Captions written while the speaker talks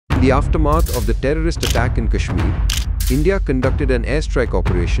In the aftermath of the terrorist attack in Kashmir, India conducted an airstrike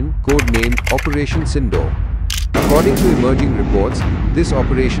operation codenamed Operation Sindoor. According to emerging reports, this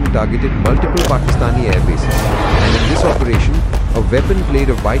operation targeted multiple Pakistani air bases, and in this operation, a weapon played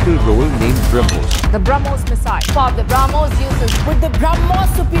a vital role named BrahMos. The BrahMos Missile. For the BrahMos uses with the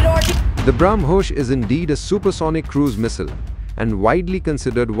BrahMos superiority. The BrahMos is indeed a supersonic cruise missile and widely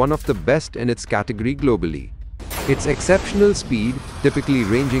considered one of the best in its category globally. Its exceptional speed, typically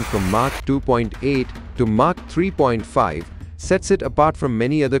ranging from Mach 2.8 to Mach 3.5, sets it apart from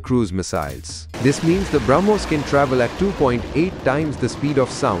many other cruise missiles. This means the BrahMos can travel at 2.8 times the speed of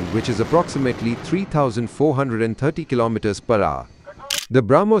sound, which is approximately 3,430 km per hour. The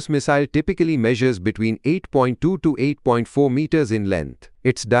BrahMos missile typically measures between 8.2 to 8.4 meters in length.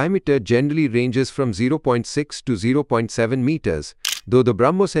 Its diameter generally ranges from 0.6 to 0.7 meters, though the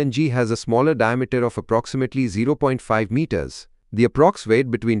BrahMos NG has a smaller diameter of approximately 0.5 meters. The approx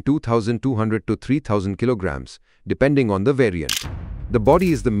weight between 2,200 to 3,000 kilograms, depending on the variant. The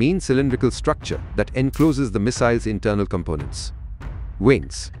body is the main cylindrical structure that encloses the missile's internal components.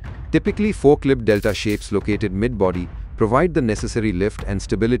 Wings, typically fork-lipped delta shapes located mid-body, provide the necessary lift and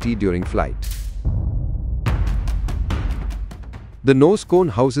stability during flight. The nose cone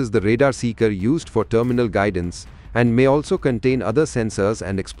houses the radar seeker used for terminal guidance and may also contain other sensors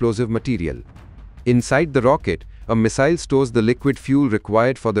and explosive material. Inside the rocket, a missile stores the liquid fuel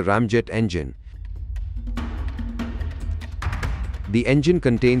required for the ramjet engine. The engine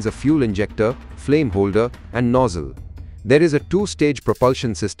contains a fuel injector, flame holder, and nozzle. There is a two-stage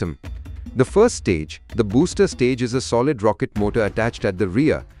propulsion system. The first stage, the booster stage, is a solid rocket motor attached at the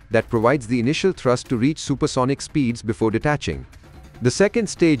rear that provides the initial thrust to reach supersonic speeds before detaching. The second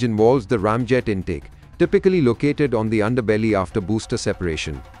stage involves the ramjet intake, typically located on the underbelly after booster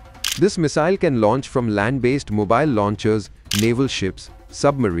separation. This missile can launch from land-based mobile launchers, naval ships,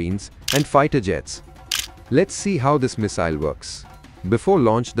 submarines, and fighter jets. Let's see how this missile works. Before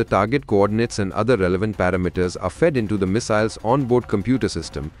launch, the target coordinates and other relevant parameters are fed into the missile's onboard computer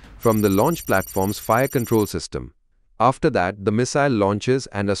system from the launch platform's fire control system. After that, the missile launches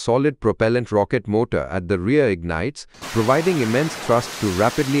and a solid propellant rocket motor at the rear ignites, providing immense thrust to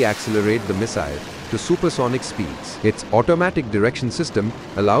rapidly accelerate the missile to supersonic speeds. Its automatic direction system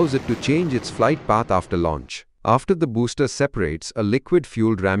allows it to change its flight path after launch. After the booster separates, a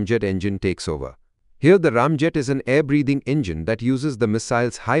liquid-fueled ramjet engine takes over. Here, the ramjet is an air-breathing engine that uses the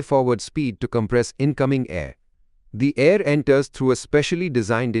missile's high forward speed to compress incoming air. The air enters through a specially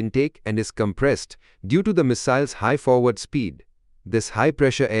designed intake and is compressed due to the missile's high forward speed. This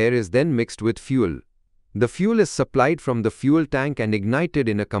high-pressure air is then mixed with fuel. The fuel is supplied from the fuel tank and ignited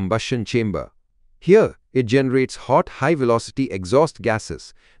in a combustion chamber. Here, it generates hot, high-velocity exhaust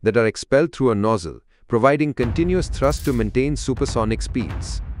gases that are expelled through a nozzle, providing continuous thrust to maintain supersonic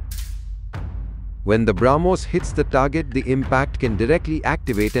speeds. When the BrahMos hits the target, the impact can directly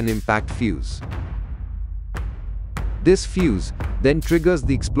activate an impact fuse. This fuse then triggers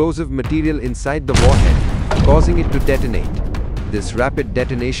the explosive material inside the warhead, causing it to detonate. This rapid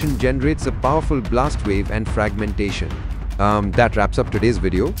detonation generates a powerful blast wave and fragmentation. That wraps up today's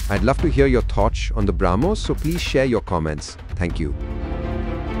video. I'd love to hear your thoughts on the BrahMos, so please share your comments. Thank you.